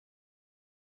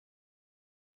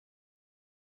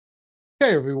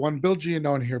Hey everyone, Bill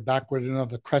Giannone here, back with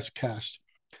another Crestcast.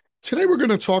 Today we're going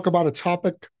to talk about a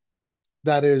topic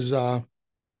that is a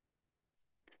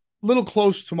little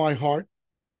close to my heart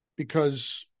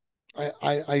because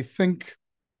I think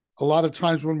a lot of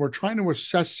times when we're trying to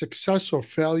assess success or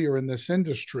failure in this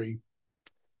industry,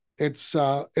 it's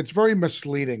very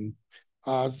misleading.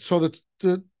 So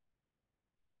the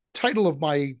title of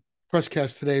my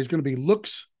Crestcast today is going to be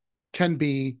 "Looks Can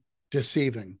Be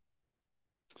Deceiving."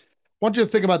 I want you to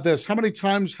think about this. How many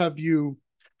times have you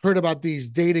heard about these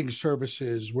dating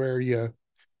services where you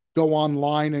go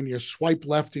online and you swipe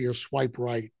left or you swipe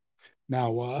right?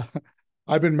 Now,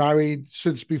 I've been married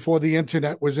since before the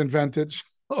internet was invented.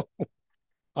 So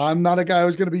I'm not a guy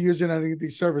who's going to be using any of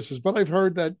these services, but I've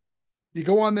heard that you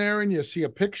go on there and you see a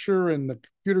picture and the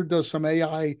computer does some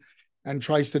AI and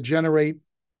tries to generate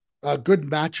good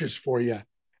matches for you.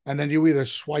 And then you either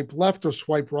swipe left or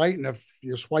swipe right. And if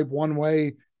you swipe one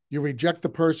way, you reject the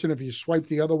person. If you swipe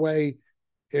the other way,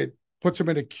 it puts them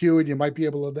in a queue and you might be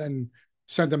able to then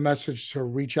send a message to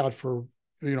reach out for,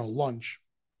 lunch.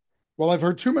 Well, I've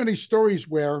heard too many stories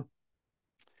where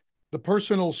the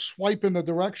person will swipe in the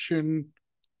direction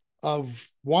of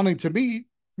wanting to meet,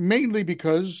 mainly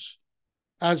because,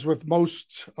 as with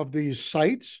most of these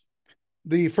sites,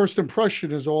 the first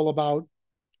impression is all about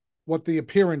what the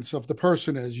appearance of the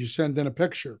person is. You send in a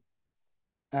picture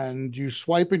and you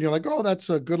swipe and you're like, oh, that's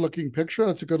a good looking picture.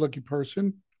 That's a good looking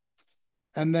person.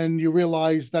 And then you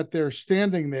realize that they're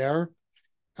standing there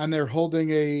and they're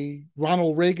holding a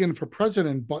Ronald Reagan for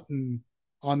president button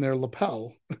on their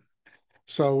lapel.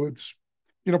 So it's,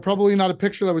 probably not a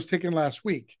picture that was taken last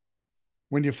week.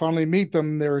 When you finally meet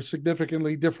them, they're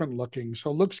significantly different looking.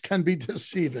 So looks can be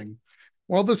deceiving.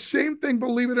 Well, the same thing,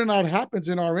 believe it or not, happens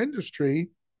in our industry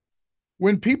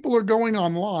when people are going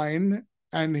online.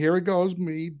 And here it goes,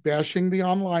 me bashing the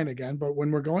online again. But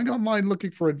when we're going online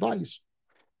looking for advice,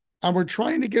 and we're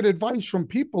trying to get advice from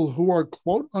people who are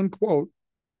quote unquote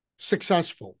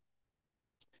successful.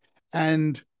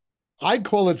 And I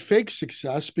call it fake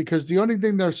success because the only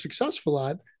thing they're successful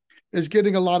at is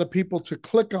getting a lot of people to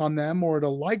click on them or to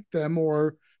like them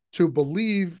or to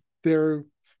believe their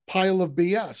pile of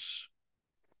BS.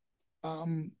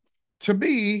 Um, to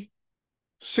me,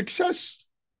 success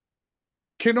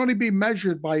can only be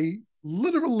measured by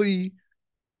literally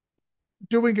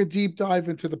doing a deep dive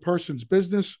into the person's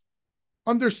business,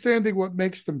 understanding what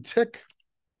makes them tick,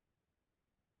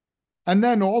 and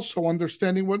then also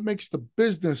understanding what makes the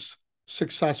business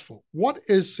successful. What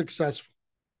is successful?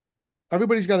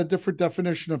 Everybody's got a different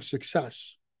definition of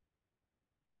success.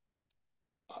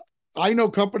 I know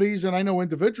companies and I know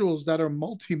individuals that are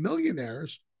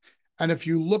multimillionaires. And if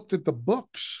you looked at the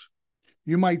books,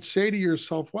 you might say to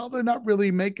yourself, well, they're not really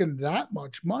making that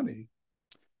much money.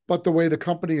 But the way the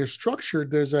company is structured,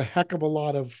 there's a heck of a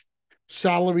lot of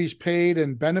salaries paid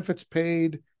and benefits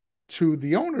paid to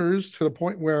the owners to the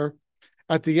point where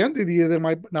at the end of the year, they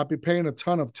might not be paying a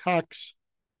ton of tax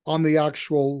on the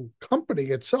actual company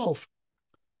itself,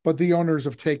 but the owners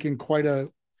have taken quite a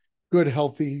good,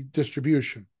 healthy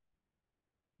distribution.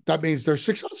 That means they're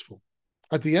successful.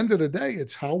 At the end of the day,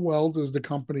 it's how well does the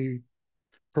company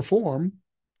perform,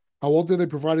 how well do they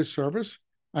provide a service,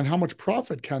 and how much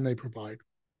profit can they provide.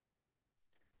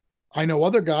 I know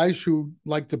other guys who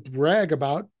like to brag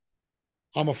about,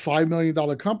 I'm a $5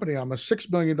 million company, I'm a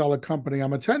 $6 million company,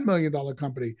 I'm a $10 million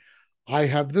company. I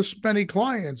have this many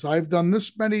clients, I've done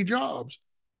this many jobs.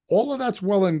 All of that's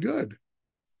well and good.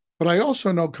 But I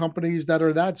also know companies that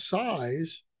are that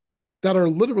size that are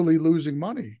literally losing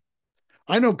money.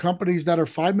 I know companies that are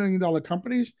 $5 million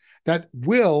companies that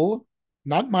will,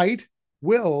 not might,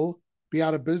 will be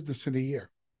out of business in a year.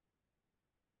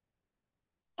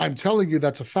 I'm telling you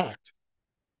that's a fact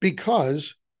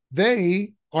because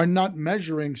they are not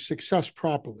measuring success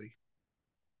properly.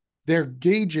 They're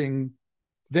gauging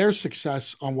their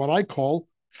success on what I call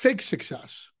fake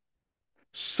success.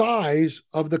 Size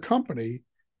of the company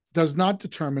does not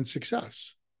determine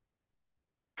success.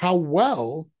 How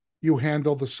well you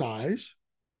handle the size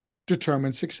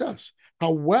determines success.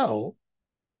 How well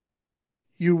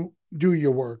you do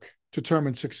your work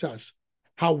determines success.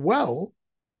 How well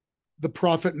the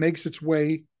profit makes its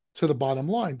way to the bottom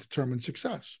line determines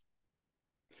success.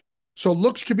 So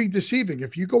looks can be deceiving.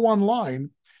 If you go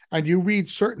online and you read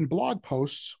certain blog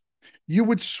posts, you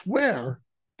would swear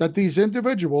that these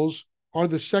individuals are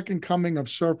the second coming of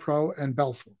Serpro and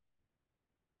Belfour.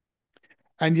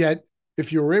 And yet,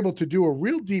 if you're able to do a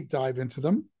real deep dive into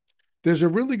them, there's a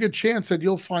really good chance that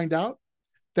you'll find out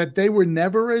that they were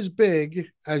never as big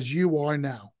as you are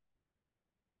now.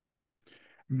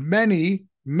 Many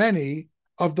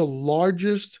of the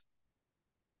largest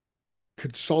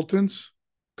consultants,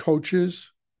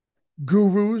 coaches,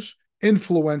 gurus,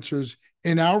 influencers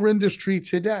in our industry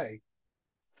today,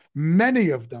 many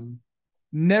of them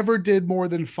never did more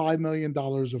than $5 million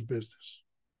of business.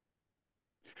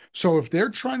 So if they're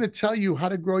trying to tell you how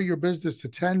to grow your business to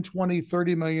 10, 20,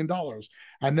 $30 million,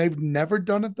 and they've never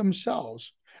done it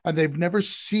themselves, and they've never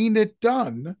seen it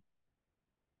done,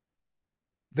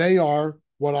 they are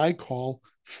what I call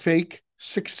fake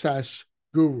success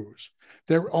gurus.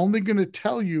 They're only going to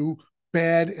tell you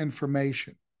bad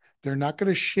information. They're not going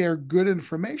to share good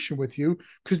information with you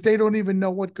because they don't even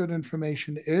know what good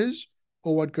information is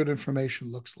or what good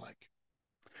information looks like.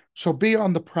 So be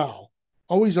on the prowl.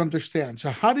 Always understand. So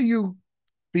how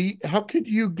could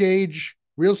you gauge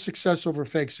real success over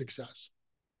fake success?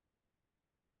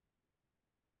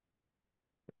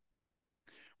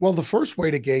 Well, the first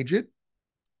way to gauge it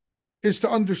is to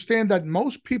understand that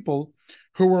most people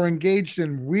who are engaged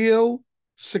in real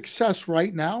success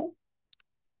right now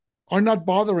are not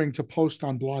bothering to post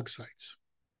on blog sites.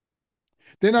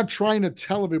 They're not trying to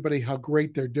tell everybody how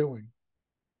great they're doing.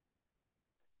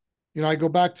 I go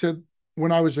back to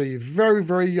when I was a very,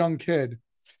 very young kid.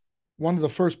 One of the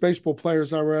first baseball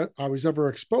players I was ever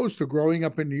exposed to growing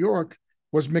up in New York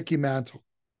was Mickey Mantle.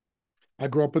 I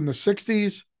grew up in the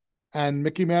 60s, and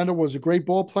Mickey Mantle was a great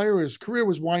ball player. His career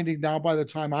was winding down by the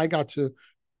time I got to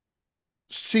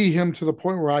see him, to the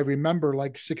point where I remember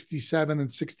like 67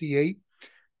 and 68.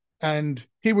 And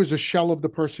he was a shell of the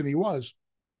person he was.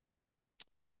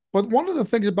 But one of the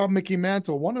things about Mickey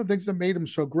Mantle, one of the things that made him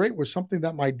so great was something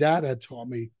that my dad had taught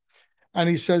me. And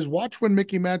he says, watch when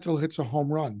Mickey Mantle hits a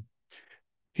home run.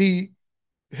 He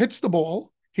hits the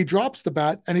ball, he drops the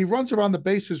bat, and he runs around the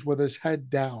bases with his head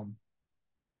down.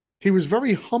 He was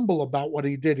very humble about what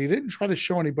he did. He didn't try to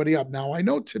show anybody up. Now, I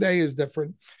know today is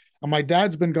different. And my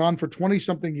dad's been gone for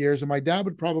 20-something years, and my dad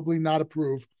would probably not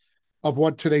approve of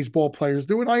what today's ball players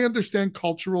do. And I understand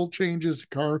cultural changes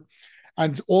occur,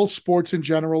 and all sports in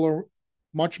general are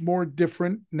much more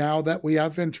different now that we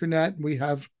have internet and we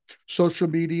have social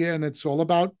media, and it's all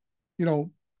about,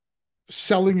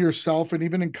 selling yourself. And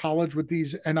even in college with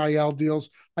these NIL deals,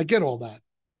 I get all that.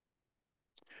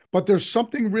 But there's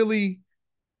something really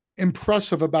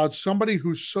impressive about somebody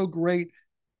who's so great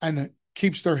and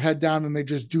keeps their head down and they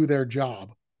just do their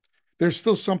job. There's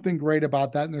still something great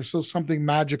about that, and there's still something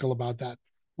magical about that.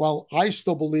 While I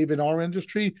still believe in our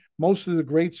industry, most of the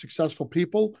great successful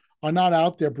people are not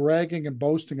out there bragging and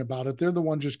boasting about it. They're the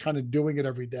ones just kind of doing it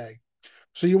every day.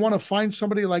 So you want to find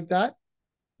somebody like that?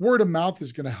 Word of mouth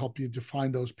is going to help you to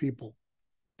find those people.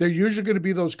 They're usually going to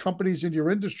be those companies in your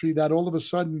industry that all of a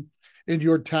sudden in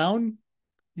your town,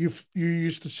 you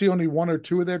used to see only one or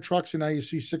two of their trucks, and now you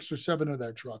see 6 or 7 of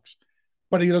their trucks.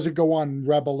 But he doesn't go on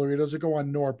Rebel, or he doesn't go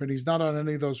on Norp, and he's not on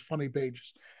any of those funny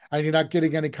pages, and you're not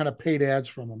getting any kind of paid ads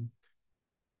from him.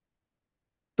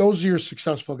 Those are your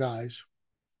successful guys.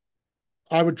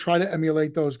 I would try to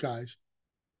emulate those guys.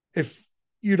 If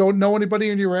you don't know anybody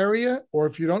in your area, or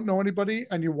if you don't know anybody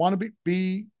and you want to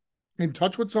be in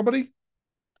touch with somebody,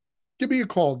 give me a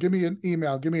call, give me an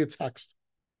email, give me a text.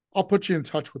 I'll put you in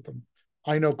touch with them.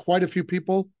 I know quite a few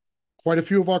people. Quite a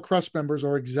few of our Crest members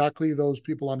are exactly those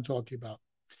people I'm talking about.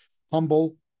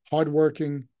 Humble,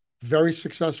 hardworking, very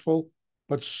successful,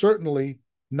 but certainly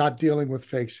not dealing with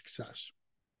fake success.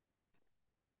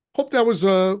 Hope that was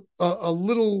a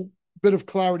little bit of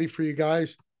clarity for you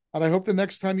guys. And I hope the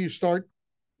next time you start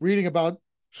reading about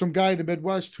some guy in the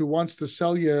Midwest who wants to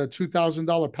sell you a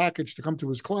 $2,000 package to come to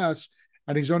his class,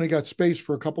 and he's only got space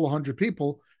for a couple of hundred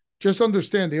people, just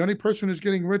understand the only person who's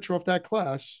getting rich off that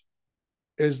class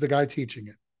is the guy teaching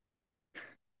it.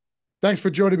 Thanks for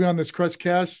joining me on this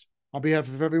Crestcast. On behalf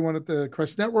of everyone at the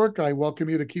Crest Network, I welcome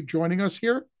you to keep joining us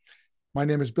here. My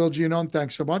name is Bill Giannone.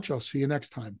 Thanks so much. I'll see you next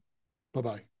time.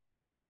 Bye-bye.